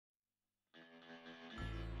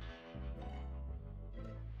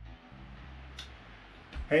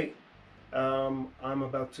Hey, I'm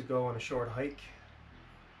about to go on a short hike.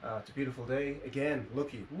 It's a beautiful day. Again,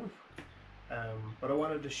 lucky. Woo. But I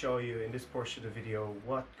wanted to show you in this portion of the video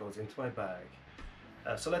what goes into my bag.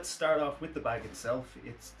 So let's start off with the bag itself.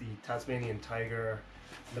 It's the Tasmanian Tiger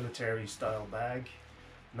military style bag,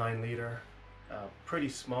 9 litre, pretty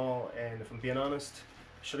small, and if I'm being honest,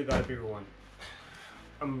 I should have got a bigger one.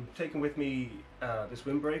 I'm taking with me this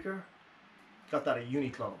windbreaker. Got that at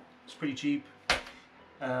Uniqlo. It's pretty cheap.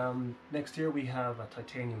 Next here we have a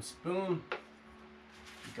titanium spoon.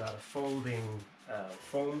 We got a folding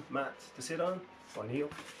foam mat to sit on, or kneel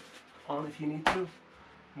on if you need to.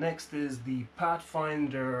 Next is the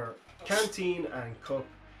Pathfinder canteen and cup.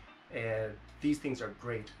 These things are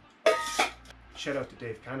great. Shout out to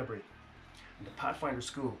Dave Canterbury and the Pathfinder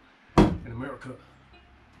School in America.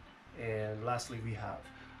 And lastly we have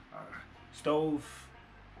our stove,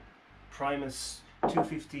 Primus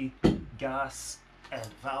 250 gas and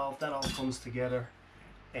valve. That all comes together,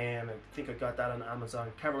 and I think I got that on Amazon.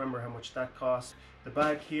 Can't remember how much that cost. The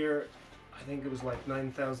bag here, I think it was like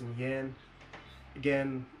 9,000 yen.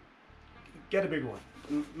 Again, get a big one.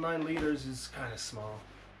 9 liters is kind of small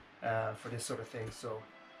for this sort of thing, so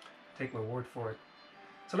take my word for it.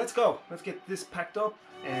 So let's go. Let's get this packed up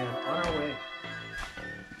and on our way.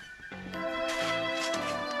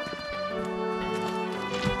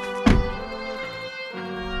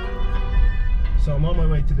 So I'm on my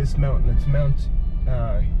way to this mountain. It's Mount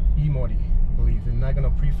Meshimori, I believe, in Nagano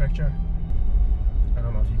Prefecture. I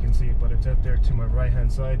don't know if you can see it, but it's out there to my right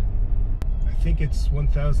hand side. I think it's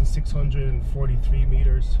 1,643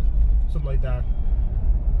 meters, something like that.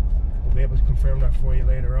 We'll be able to confirm that for you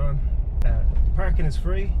later on. The parking is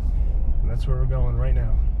free, and that's where we're going right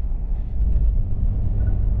now.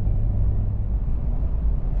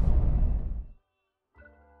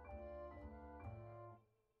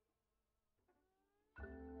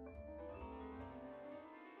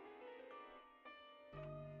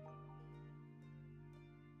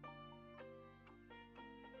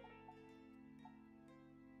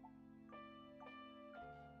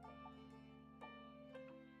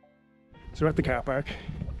 So we're at the car park,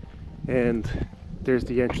 and there's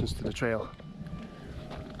the entrance to the trail.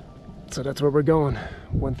 So that's where we're going,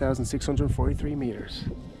 1,643 meters.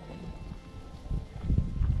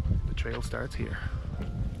 The trail starts here.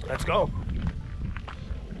 Let's go!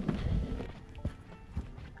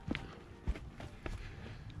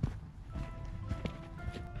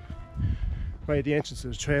 Right at the entrance to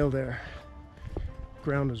the trail there,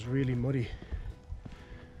 ground is really muddy.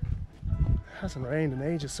 It hasn't rained in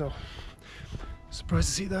ages, so surprised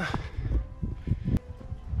to see that.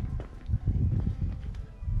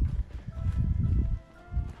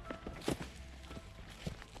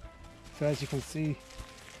 So as you can see,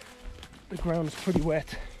 the ground is pretty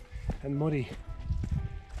wet and muddy.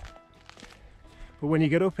 But when you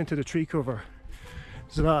get up into the tree cover,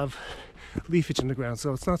 there's a lot of leafage in the ground,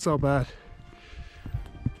 so it's not so bad.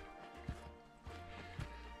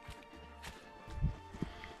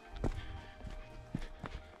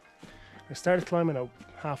 I started climbing at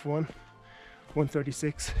half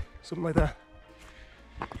 1:36, something like that.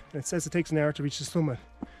 And it says it takes an hour to reach the summit.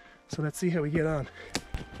 So let's see how we get on.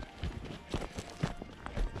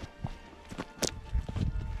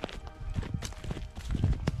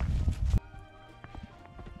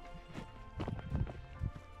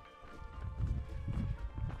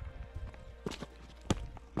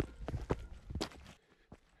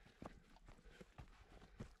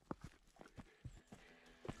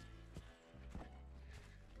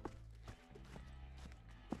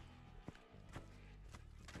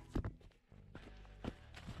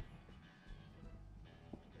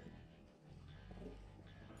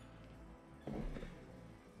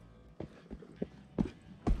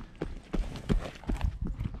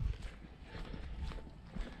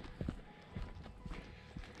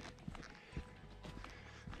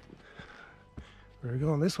 We're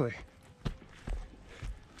going this way.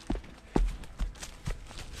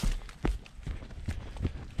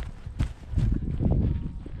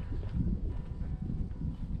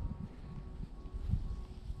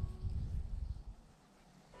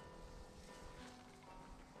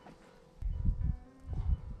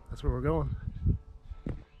 That's where we're going.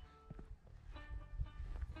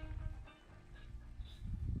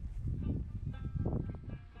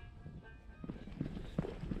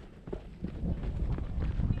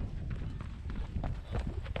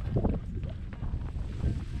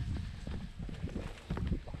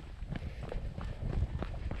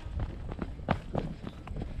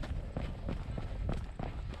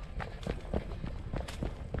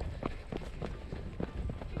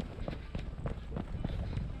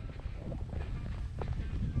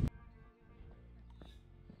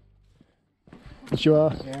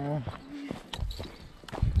 Sure. Yeah.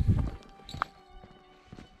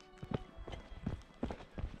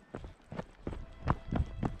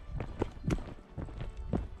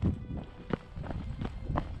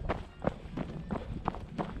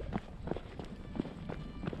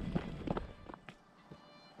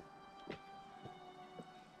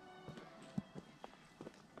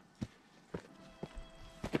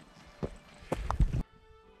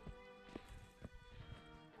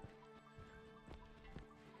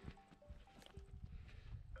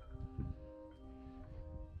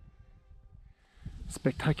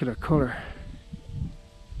 Spectacular colour.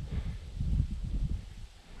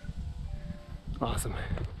 Awesome.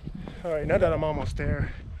 Alright, now that I'm almost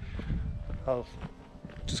there, I'll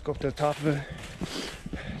just go up to the top of it,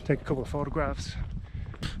 take a couple of photographs.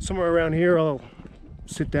 Somewhere around here I'll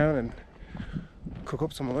sit down and cook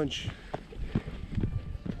up some lunch.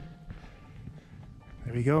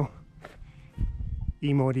 There we go.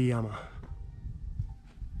 Omori and Mt.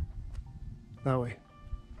 That way.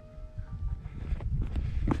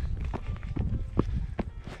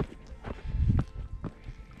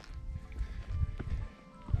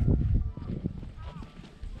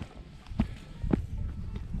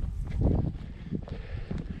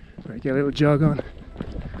 Right, get a little jog on.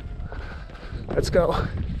 Let's go.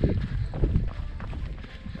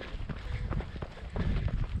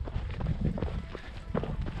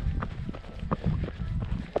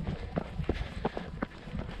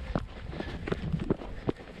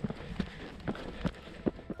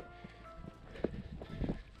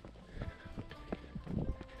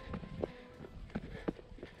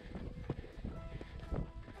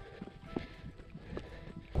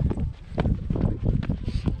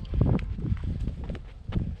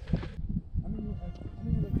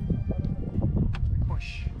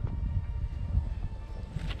 Push.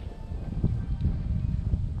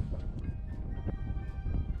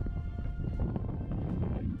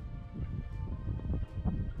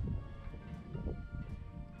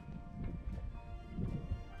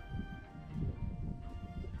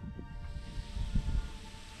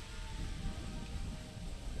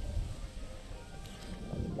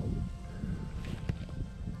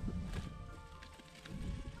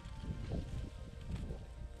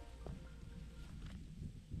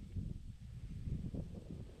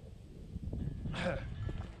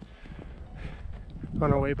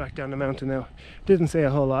 On our way back down the mountain now. Didn't say a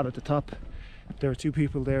whole lot at the top. There were two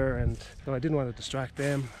people there and I didn't want to distract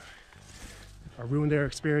them or ruin their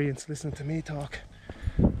experience listening to me talk.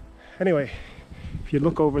 Anyway, if you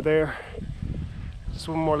look over there, just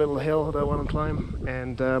one more little hill that I want to climb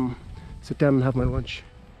and sit down and have my lunch.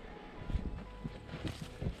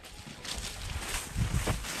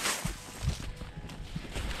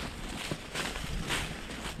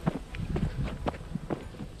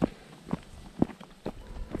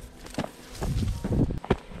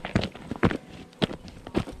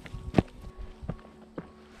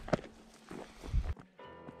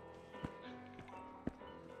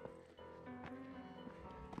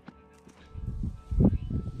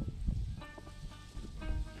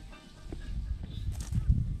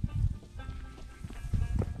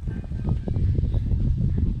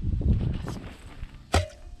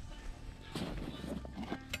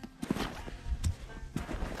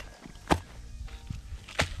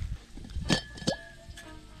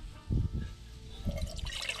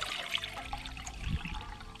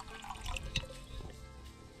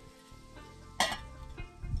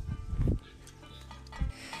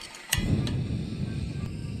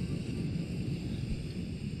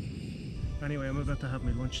 Anyway, I'm about to have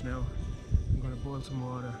my lunch now. I'm going to boil some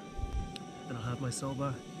water, then I'll have my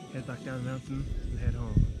soba, head back down the mountain and head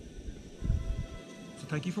home. So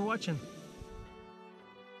thank you for watching.